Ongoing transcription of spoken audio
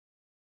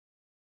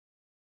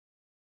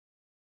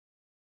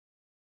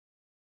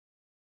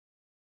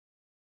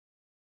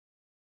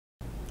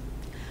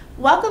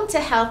Welcome to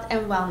Health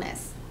and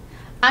Wellness.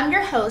 I'm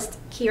your host,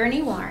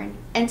 Kieran Warren,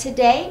 and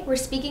today we're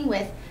speaking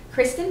with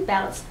Kristin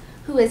Beltz,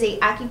 who is an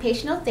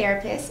occupational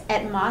therapist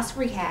at Moss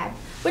Rehab,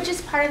 which is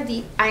part of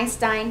the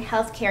Einstein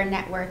Healthcare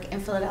Network in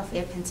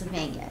Philadelphia,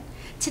 Pennsylvania.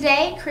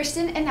 Today,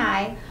 Kristin and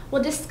I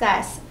will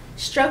discuss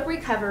stroke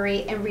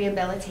recovery and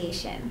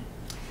rehabilitation.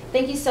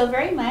 Thank you so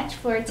very much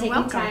for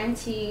taking time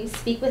to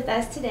speak with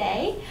us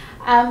today.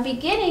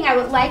 Beginning, I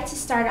would like to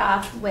start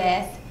off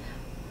with,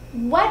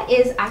 what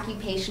is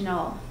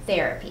occupational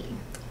therapy?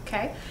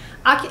 Okay.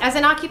 As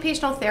an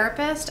occupational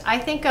therapist, I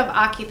think of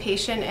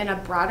occupation in a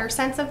broader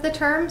sense of the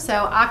term. So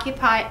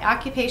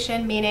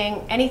occupation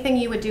meaning anything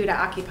you would do to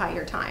occupy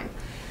your time.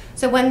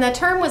 So when the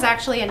term was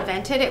actually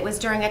invented, it was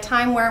during a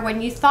time where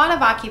when you thought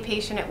of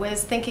occupation, it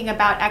was thinking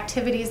about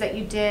activities that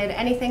you did,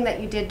 anything that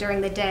you did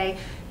during the day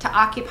to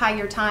occupy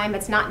your time.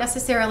 It's not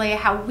necessarily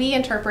how we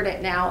interpret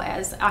it now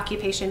as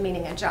occupation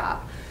meaning a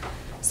job.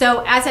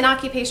 So as an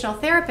occupational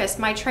therapist,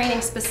 my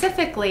training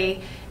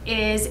specifically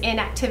is in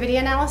activity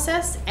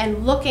analysis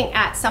and looking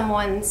at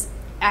someone's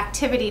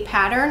activity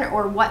pattern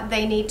or what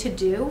they need to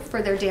do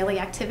for their daily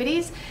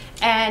activities,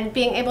 and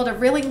being able to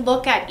really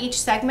look at each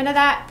segment of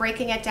that,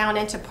 breaking it down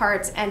into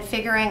parts and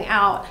figuring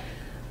out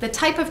the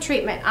type of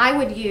treatment I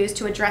would use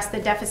to address the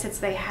deficits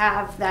they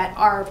have that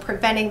are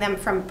preventing them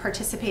from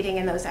participating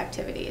in those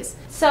activities.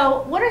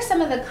 So what are some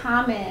of the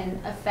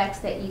common effects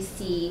that you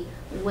see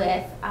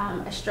with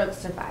a stroke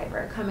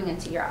survivor coming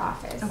into your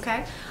office?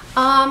 Okay.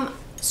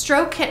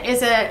 Stroke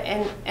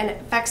and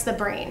affects the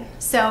brain.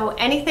 So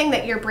anything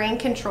that your brain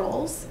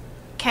controls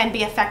can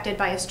be affected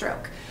by a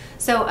stroke.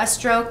 So a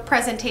stroke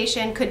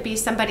presentation could be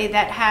somebody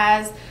that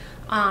has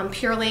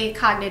purely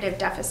cognitive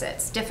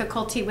deficits,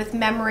 difficulty with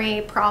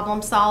memory,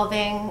 problem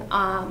solving,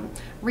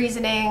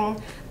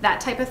 reasoning, that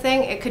type of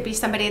thing. It could be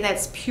somebody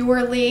that's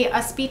purely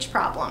a speech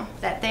problem,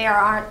 that they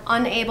are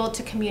unable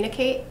to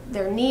communicate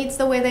their needs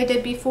the way they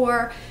did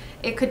before.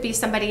 It could be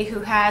somebody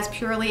who has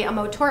purely a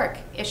motoric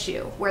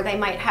issue, where they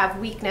might have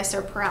weakness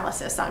or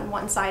paralysis on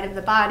one side of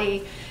the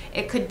body.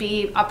 It could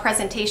be a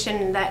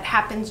presentation that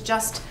happens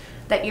just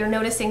that you're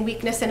noticing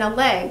weakness in a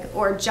leg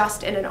or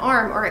just in an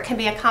arm, or it can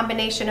be a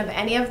combination of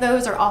any of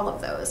those or all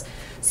of those.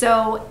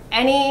 So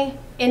any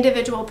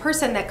individual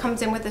person that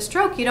comes in with a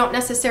stroke, you don't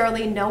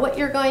necessarily know what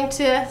you're going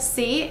to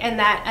see in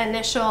that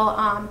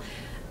initial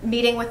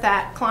meeting with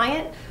that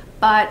client,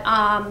 but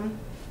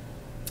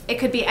it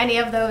could be any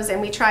of those, and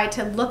we try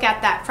to look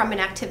at that from an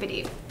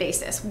activity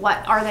basis.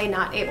 What are they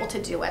not able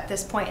to do at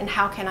this point, and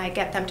how can I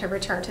get them to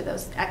return to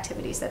those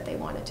activities that they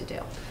wanted to do?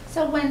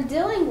 So when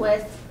dealing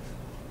with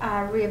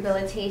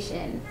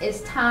rehabilitation,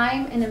 is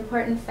time an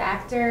important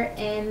factor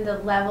in the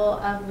level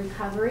of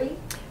recovery?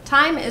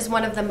 Time is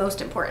one of the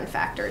most important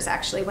factors,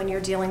 actually, when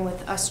you're dealing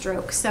with a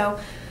stroke. So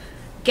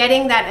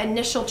getting that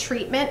initial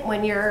treatment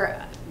when you're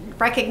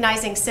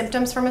recognizing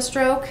symptoms from a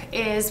stroke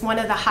is one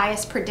of the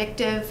highest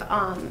predictive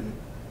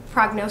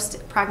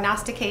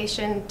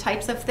prognostication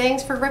types of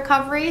things for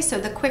recovery. So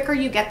the quicker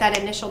you get that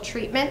initial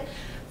treatment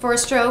for a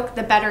stroke,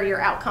 the better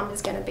your outcome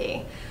is going to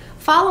be.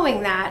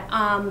 Following that,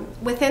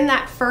 within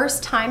that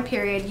first time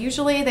period,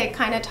 usually they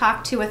kind of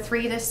talk to a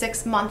 3 to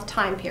 6 month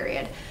time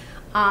period,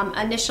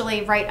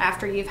 initially right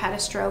after you've had a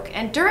stroke.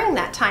 And during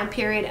that time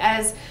period,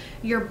 as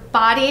your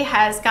body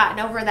has gotten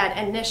over that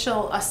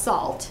initial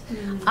assault,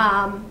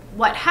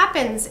 what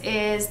happens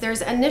is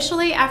there's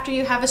initially, after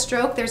you have a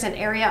stroke, there's an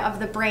area of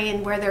the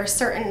brain where there are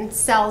certain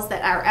cells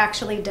that are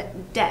actually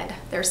dead.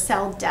 There's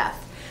cell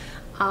death.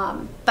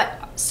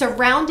 But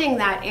surrounding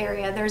that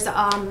area, there's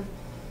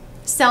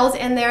cells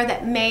in there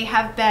that may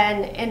have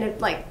been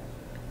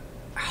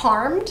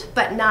harmed,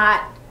 but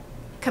not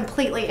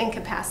completely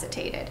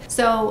incapacitated.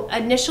 So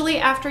initially,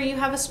 after you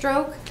have a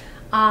stroke,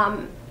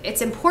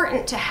 it's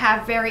important to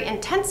have very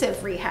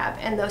intensive rehab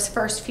in those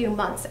first few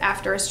months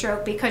after a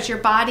stroke, because your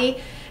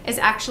body is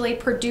actually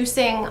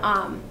producing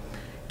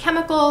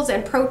chemicals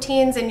and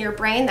proteins in your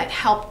brain that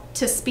help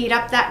to speed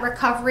up that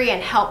recovery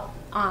and help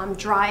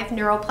drive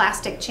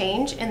neuroplastic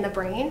change in the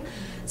brain.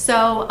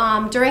 So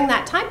during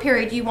that time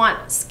period, you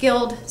want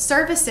skilled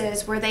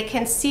services where they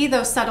can see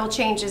those subtle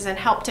changes and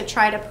help to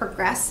try to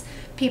progress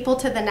people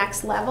to the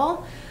next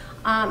level.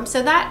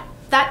 So that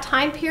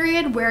time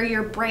period where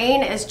your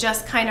brain is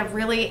just kind of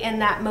really in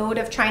that mode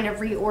of trying to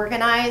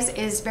reorganize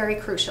is very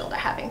crucial to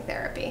having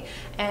therapy,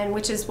 and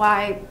which is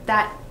why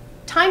that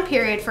time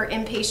period for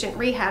inpatient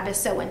rehab is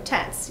so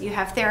intense. You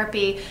have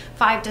therapy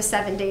 5 to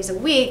 7 days a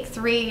week,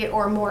 3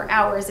 or more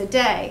hours a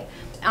day.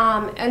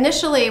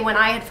 Initially, when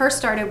I had first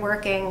started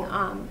working,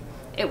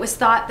 it was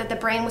thought that the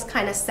brain was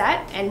kind of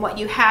set, and what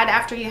you had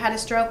after you had a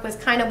stroke was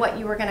kind of what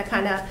you were going to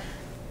kind of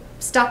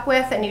stuck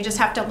with, and you just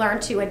have to learn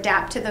to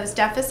adapt to those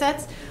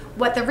deficits.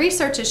 What the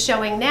research is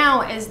showing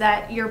now is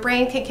that your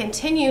brain can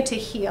continue to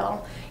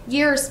heal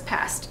years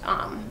past.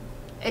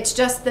 It's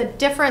just the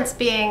difference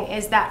being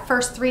is that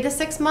first 3 to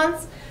 6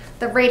 months,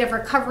 the rate of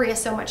recovery is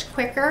so much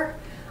quicker.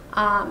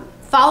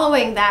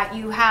 Following that,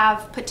 you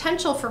have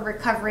potential for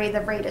recovery. The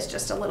rate is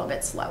just a little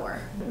bit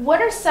slower. What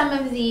are some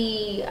of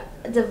the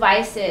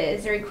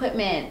devices or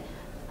equipment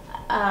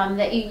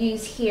that you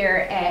use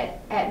here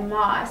at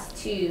Moss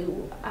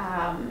to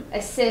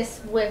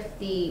assist with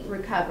the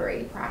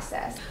recovery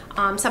process?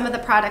 Some of the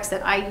products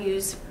that I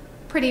use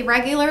pretty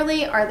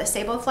regularly are the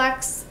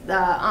SableFlex,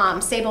 the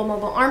Sable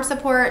mobile arm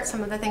support,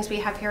 some of the things we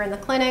have here in the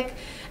clinic.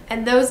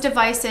 And those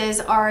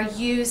devices are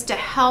used to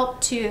help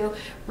to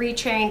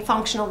retrain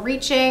functional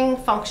reaching,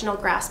 functional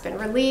grasp and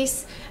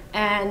release,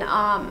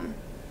 and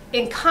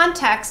in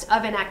context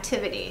of an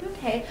activity.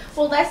 Okay,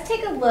 well, let's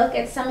take a look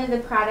at some of the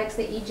products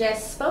that you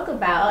just spoke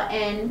about,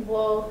 and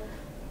we'll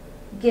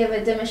give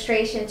a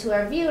demonstration to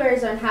our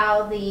viewers on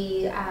how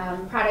the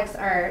products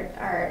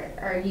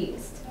are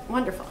used.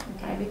 Wonderful.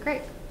 Okay. That'd be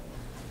great.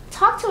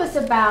 Talk to us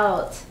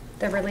about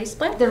the release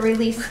splint? The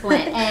release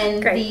splint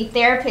and the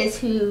therapist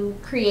who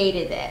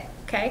created it.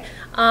 Okay.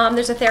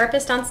 There's a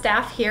therapist on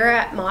staff here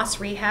at Moss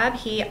Rehab.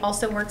 He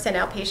also works in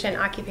outpatient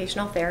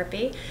occupational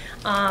therapy.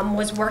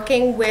 Was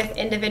working with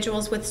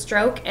individuals with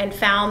stroke and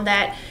found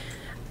that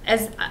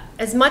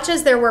as much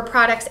as there were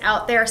products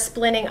out there,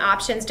 splinting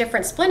options,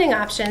 different splinting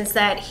options,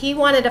 that he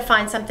wanted to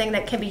find something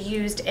that can be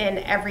used in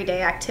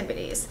everyday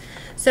activities.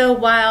 So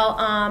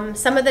while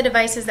some of the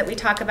devices that we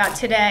talk about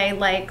today,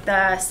 like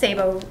the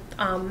Sabo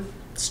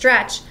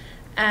stretch,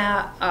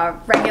 a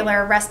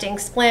regular resting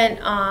splint,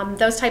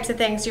 those types of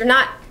things, you're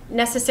not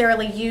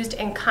necessarily used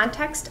in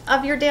context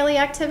of your daily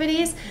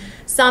activities.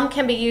 Some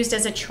can be used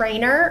as a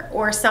trainer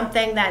or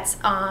something that's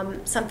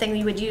something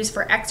you would use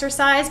for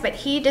exercise, but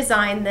he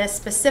designed this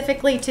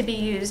specifically to be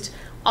used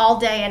all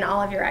day in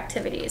all of your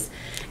activities.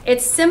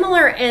 It's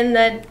similar in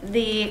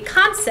the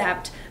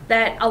concept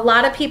that a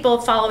lot of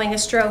people following a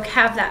stroke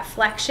have that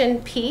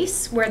flexion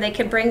piece where they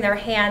can bring their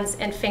hands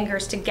and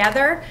fingers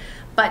together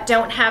but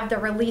don't have the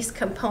release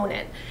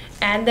component.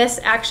 And this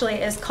actually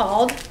is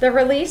called the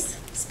release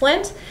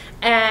splint.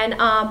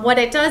 And what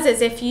it does is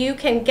if you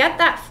can get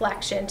that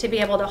flexion to be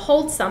able to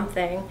hold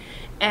something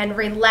and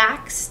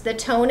relax the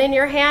tone in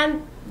your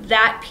hand,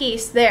 that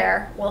piece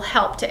there will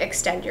help to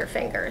extend your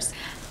fingers.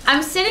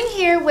 I'm sitting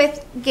here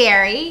with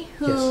Gary,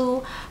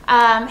 who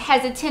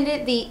has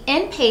attended the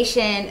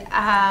inpatient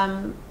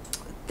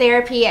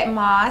therapy at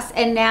Moss,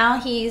 and now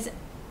he's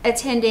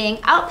attending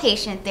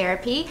outpatient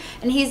therapy,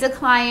 and he's a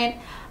client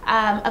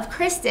of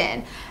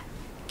Kristin.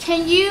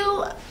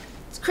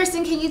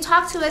 Kristin, can you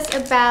talk to us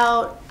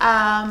about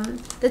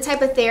the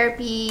type of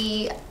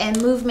therapy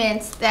and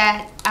movements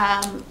that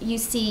you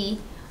see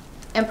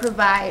and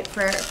provide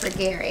for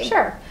Gary?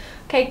 Sure.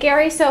 Okay,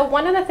 Gary, so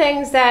one of the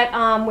things that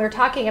we're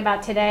talking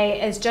about today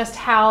is just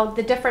how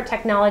the different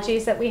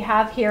technologies that we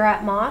have here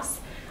at Moss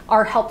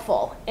are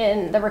helpful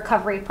in the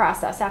recovery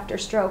process after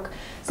stroke.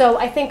 So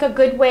I think a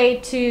good way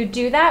to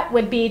do that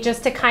would be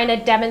just to kind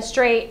of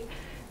demonstrate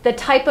the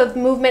type of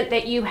movement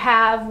that you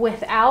have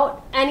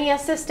without any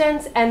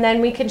assistance, and then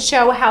we can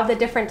show how the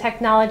different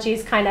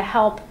technologies kind of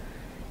help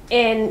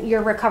in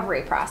your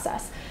recovery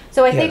process.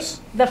 So I think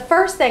the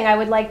first thing I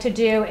would like to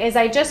do is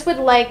I just would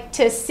like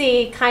to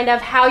see kind of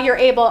how are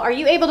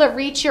you able to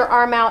reach your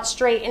arm out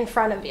straight in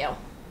front of you?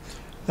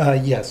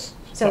 Yes.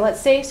 So let's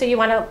see, so you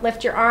want to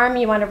lift your arm,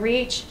 you want to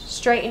reach,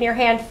 straighten your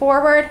hand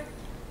forward.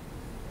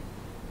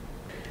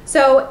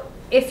 So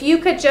if you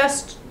could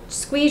just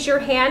squeeze your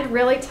hand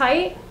really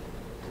tight,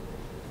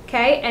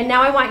 okay, and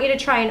now I want you to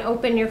try and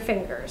open your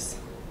fingers.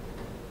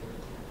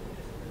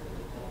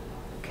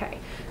 Okay,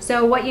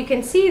 so what you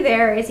can see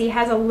there is he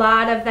has a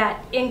lot of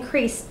that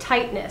increased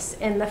tightness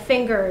in the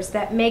fingers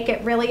that make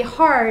it really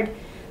hard,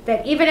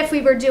 that even if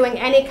we were doing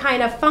any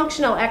kind of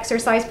functional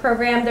exercise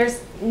program,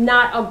 there's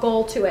not a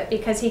goal to it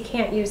because he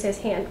can't use his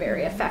hand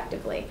very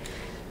effectively.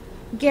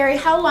 Gary,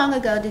 how long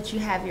ago did you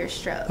have your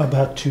stroke?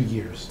 About 2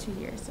 years. 2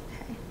 years,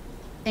 okay.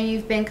 And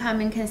you've been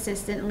coming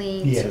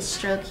consistently to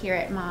stroke here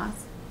at Moss?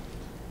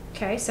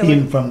 Okay, so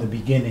even from the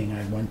beginning,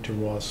 I went to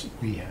Ross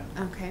Rehab.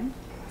 Okay.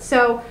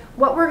 So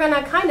what we're going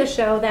to kind of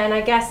show then,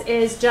 I guess,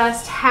 is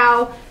just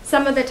how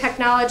some of the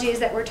technologies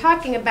that we're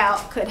talking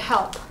about could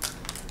help.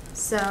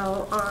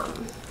 So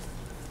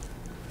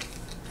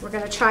we're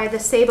going to try the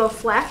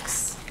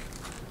SableFlex.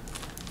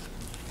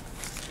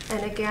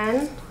 And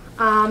again,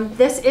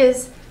 this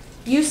is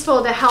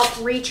useful to help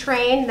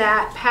retrain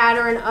that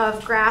pattern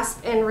of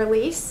grasp and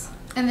release.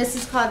 And this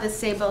is called the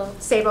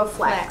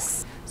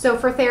SableFlex. So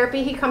for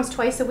therapy, he comes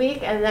twice a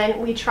week, and then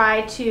we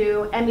try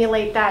to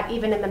emulate that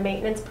even in the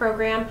maintenance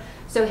program.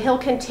 So he'll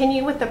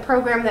continue with the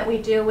program that we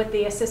do with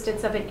the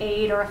assistance of an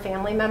aide or a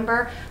family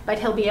member, but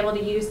he'll be able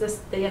to use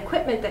the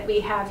equipment that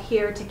we have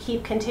here to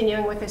keep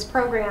continuing with this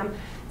program.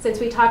 Since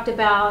we talked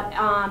about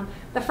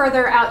the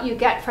further out you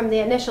get from the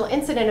initial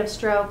incident of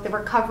stroke, the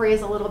recovery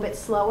is a little bit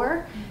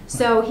slower.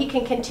 So he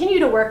can continue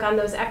to work on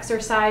those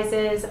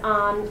exercises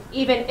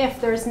even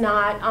if there's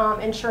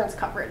not insurance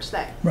coverage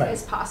that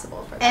is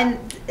possible for that.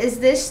 And is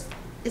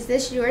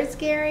this yours,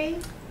 Gary?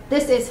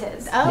 This is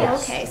his. Oh,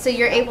 yes. Okay. So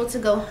you're able to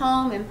go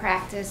home and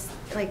practice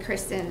like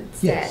Kristin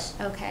said. Yes.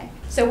 Okay.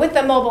 So with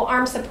the mobile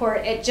arm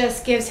support, it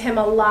just gives him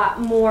a lot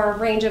more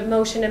range of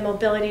motion and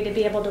mobility to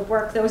be able to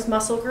work those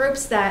muscle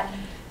groups that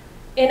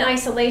in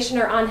isolation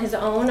or on his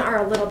own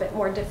are a little bit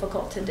more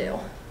difficult to do.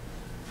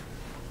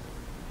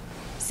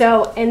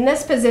 So in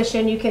this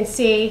position, you can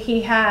see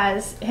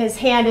his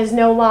hand is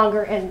no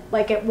longer in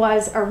like it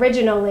was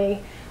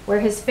originally,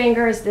 where his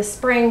fingers, the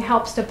spring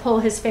helps to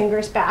pull his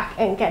fingers back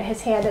and get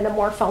his hand in a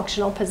more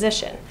functional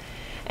position.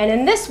 And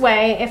in this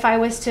way, if I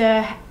was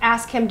to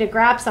ask him to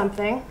grab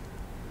something,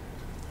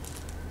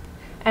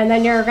 and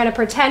then you're going to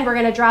pretend we're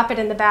going to drop it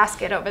in the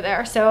basket over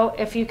there. So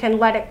if you can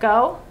let it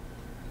go,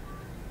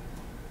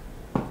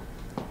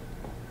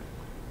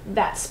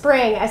 that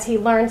spring, as he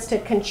learns to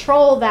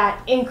control that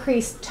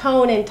increased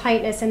tone and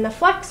tightness in the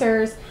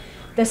flexors,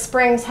 the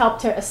springs help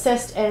to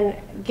assist and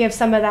give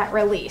some of that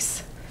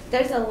release.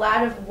 There's a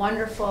lot of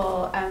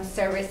wonderful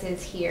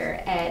services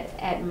here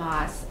at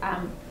Moss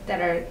that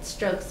are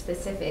stroke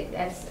specific.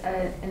 That's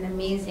an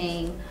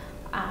amazing,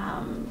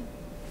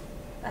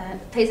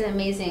 plays an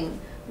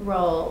amazing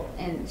role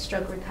in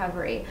stroke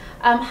recovery.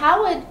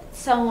 How would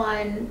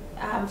someone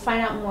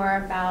find out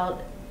more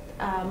about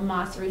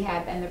Moss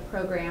Rehab and the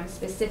program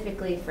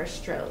specifically for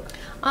stroke?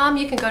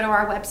 You can go to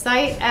our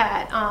website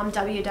at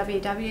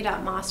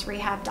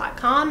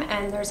www.mossrehab.com,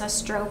 and there's a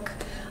stroke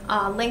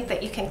link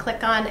that you can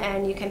click on,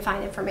 and you can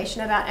find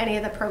information about any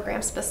of the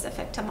programs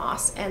specific to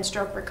Moss and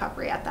stroke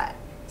recovery at that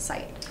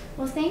site.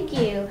 Well, thank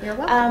you. You're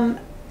welcome.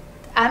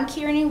 I'm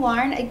Kristin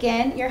Warren,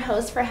 again, your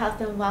host for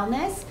Health and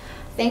Wellness.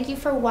 Thank you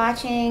for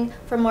watching.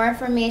 For more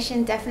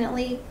information,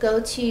 definitely go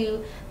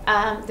to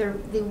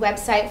the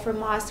website for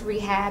Moss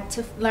Rehab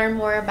to learn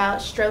more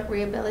about stroke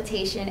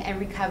rehabilitation and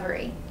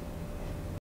recovery.